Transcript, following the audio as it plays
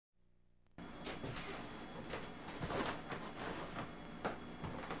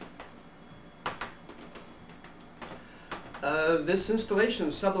This installation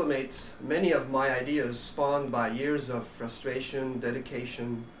sublimates many of my ideas spawned by years of frustration,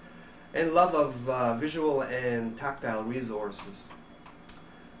 dedication, and love of visual and tactile resources.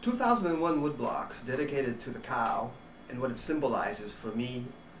 2001 woodblocks dedicated to the cow and what it symbolizes for me,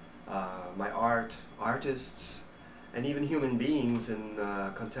 my art, artists, and even human beings in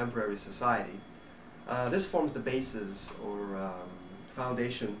contemporary society. This forms the basis or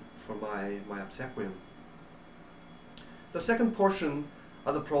foundation for my Obsequium. The second portion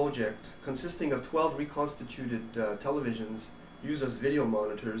of the project, consisting of 12 reconstituted televisions used as video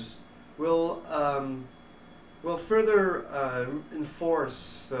monitors, will further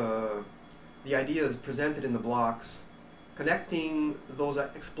enforce the ideas presented in the blocks, connecting those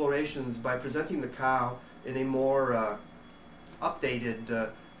explorations by presenting the cow in a more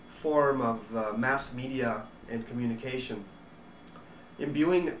updated form of mass media and communication,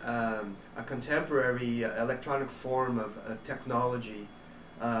 imbuing a contemporary electronic form of technology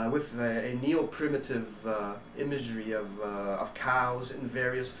with a néo-primitif imagery of cows in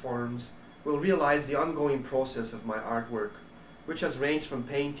various forms, will realize the ongoing process of my artwork, which has ranged from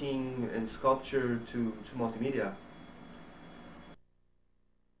painting and sculpture to multimedia.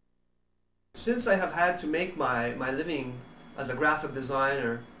 Since I have had to make my living as a graphic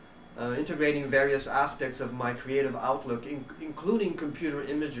designer, integrating various aspects of my creative outlook, including computer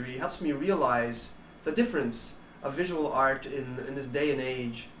imagery, helps me realize the difference of visual art in this day and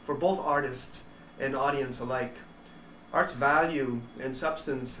age for both artists and audience alike. Art's value and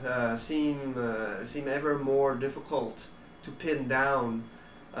substance seem ever more difficult to pin down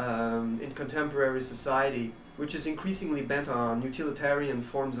in contemporary society, which is increasingly bent on utilitarian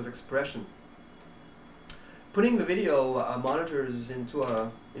forms of expression. Putting the video monitors into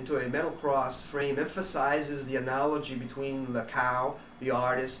a metal cross frame emphasizes the analogy between the cow, the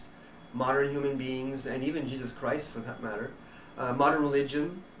artist, modern human beings, and even Jesus Christ for that matter, modern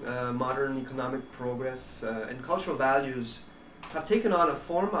religion, modern economic progress, and cultural values have taken on a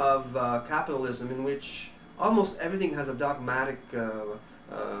form of capitalism in which almost everything has a dogmatic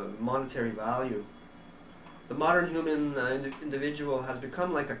monetary value. The modern human individual has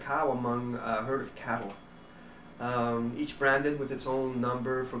become like a cow among a herd of cattle. Each branded with its own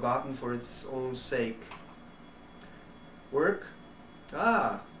number, forgotten for its own sake. Work?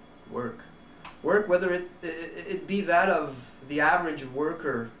 Work. Work, whether it be that of the average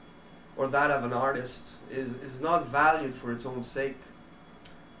worker or that of an artist, is not valued for its own sake,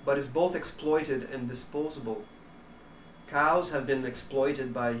 but is both exploited and disposable. Cows have been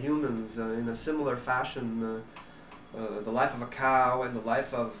exploited by humans in a similar fashion. The life of a cow and the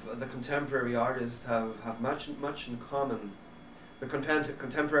life of the contemporary artist have much in common. The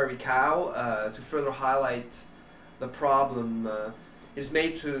contemporary cow, to further highlight the problem, is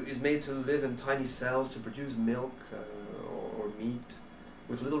made to live in tiny cells to produce milk or meat,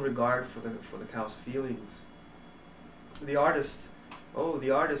 with little regard for the cow's feelings. The artist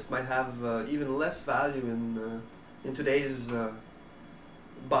might have even less value in today's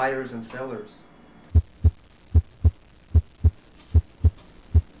buyers and sellers.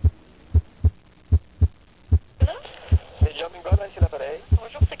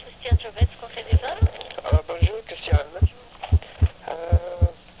 Bonjour, c'est Christiane Jovette du Conseil des Arts. Bonjour, Christiane.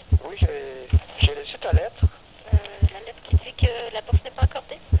 Oui, j'ai reçu ta lettre. La lettre qui dit que la bourse n'est pas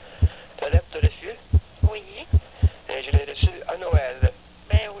accordée? Ta lettre de reçu? Oui. Et je l'ai reçue à Noël.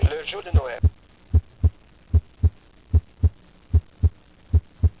 Ben oui. Le jour de Noël.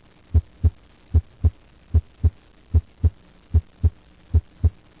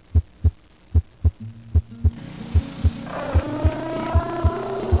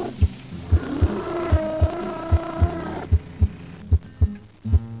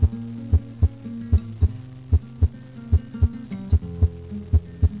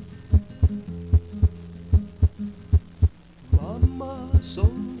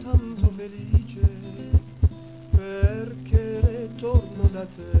 Son tanto felice perché ritorno da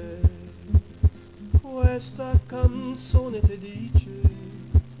te. Questa canzone ti dice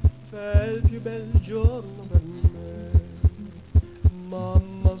sei il più bel giorno per me.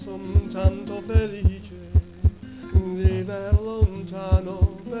 Mamma, son tanto felice di viver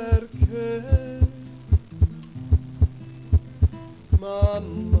lontano perché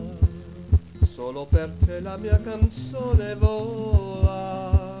mamma, solo per te la mia canzone vola.